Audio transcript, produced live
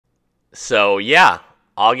So yeah,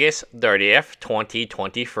 August 30th,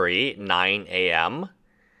 2023, 9 a.m.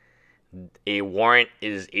 A warrant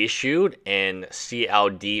is issued and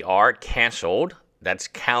CLDR canceled. That's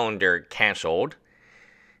calendar canceled.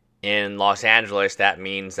 In Los Angeles, that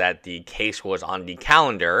means that the case was on the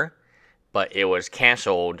calendar, but it was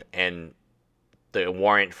canceled and the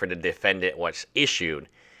warrant for the defendant was issued.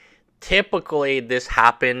 Typically, this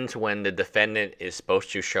happens when the defendant is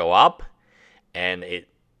supposed to show up and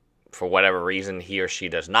for whatever reason, he or she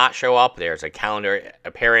does not show up. There's a calendar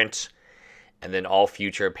appearance, and then all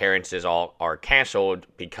future appearances are canceled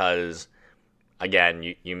because,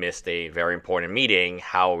 again, you missed a very important meeting.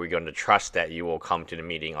 How are we going to trust that you will come to the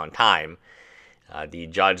meeting on time? The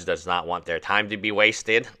judge does not want their time to be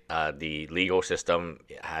wasted. The legal system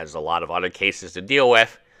has a lot of other cases to deal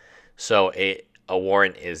with, so a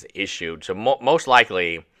warrant is issued. So most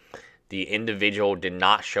likely, the individual did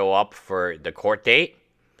not show up for the court date,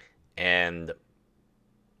 and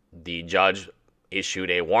the judge issued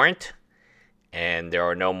a warrant, and there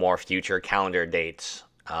are no more future calendar dates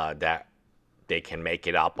that they can make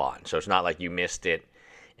it up on. So it's not like you missed it,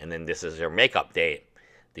 and then this is your makeup date.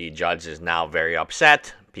 The judge is now very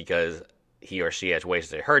upset because he or she has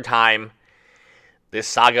wasted her time. This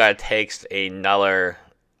saga takes another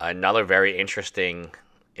very interesting.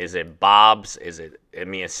 Is it Bob's?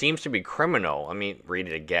 It seems to be criminal. Let me read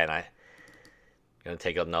it again. I'm going to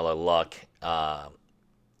take another look.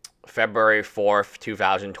 February 4th,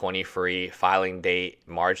 2023, filing date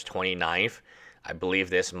March 29th. I believe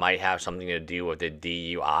this might have something to do with the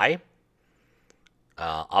DUI.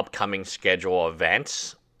 Upcoming schedule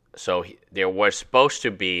events. So there was supposed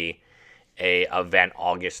to be a event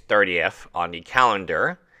August 30th on the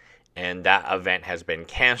calendar, and that event has been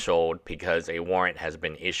canceled because a warrant has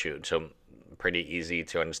been issued. So pretty easy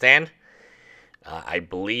to understand. I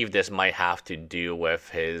believe this might have to do with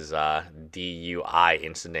his DUI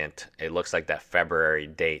incident. It looks like that February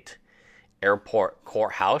date. Airport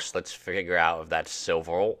courthouse. Let's figure out if that's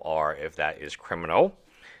civil or if that is criminal.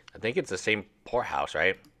 I think it's the same courthouse,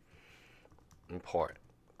 right? Airport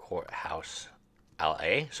courthouse,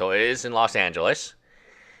 LA. So it is in Los Angeles.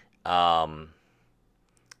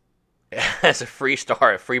 It has a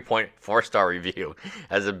 3.4-star review.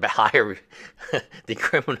 Has a higher the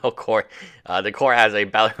criminal court. The court has a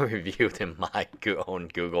better review than my own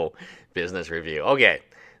Google business review. Okay,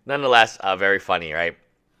 nonetheless, very funny, right?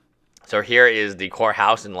 So here is the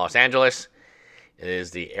courthouse in Los Angeles. It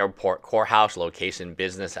is the airport courthouse. Location,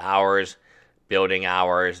 business hours, building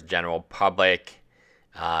hours, general public.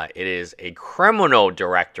 It is a criminal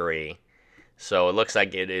directory. So it looks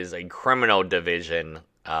like it is a criminal division.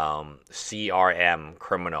 CRM,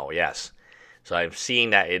 criminal, yes. So I'm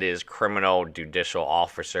seeing that it is criminal judicial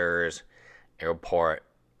officers, airport.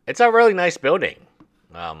 It's a really nice building.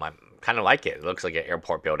 I kind of like it. It looks like an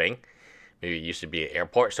airport building. Maybe it used to be an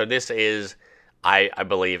airport. So this is, I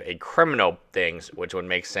believe, a criminal things, which would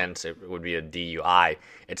make sense. It would be a DUI.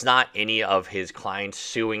 It's not any of his clients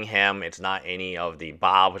suing him. It's not any of the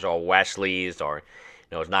Bobs or Wesleys, or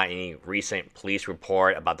it's not any recent police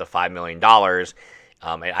report about the $5 million.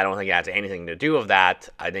 I don't think it has anything to do with that.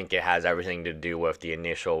 I think it has everything to do with the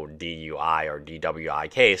initial DUI or DWI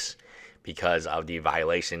case because of the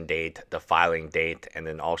violation date, the filing date, and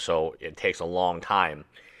then also it takes a long time.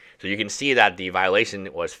 So you can see that the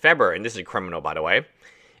violation was February, and this is criminal, by the way,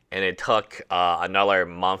 and it took another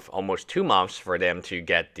month, almost 2 months, for them to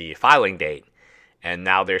get the filing date, and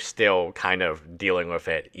now they're still kind of dealing with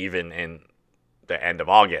it even in the end of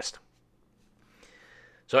August.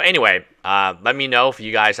 So anyway, let me know if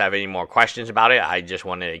you guys have any more questions about it. I just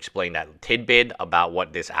want to explain that tidbit about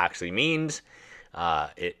what this actually means.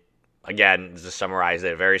 Again, to summarize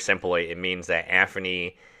it very simply, it means that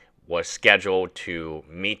Anthony was scheduled to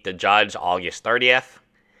meet the judge August 30th.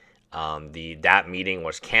 That meeting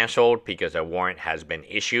was canceled because a warrant has been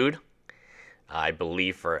issued. I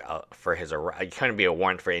believe for his arrest. It couldn't be a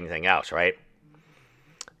warrant for anything else, right?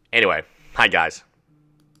 Anyway, hi guys.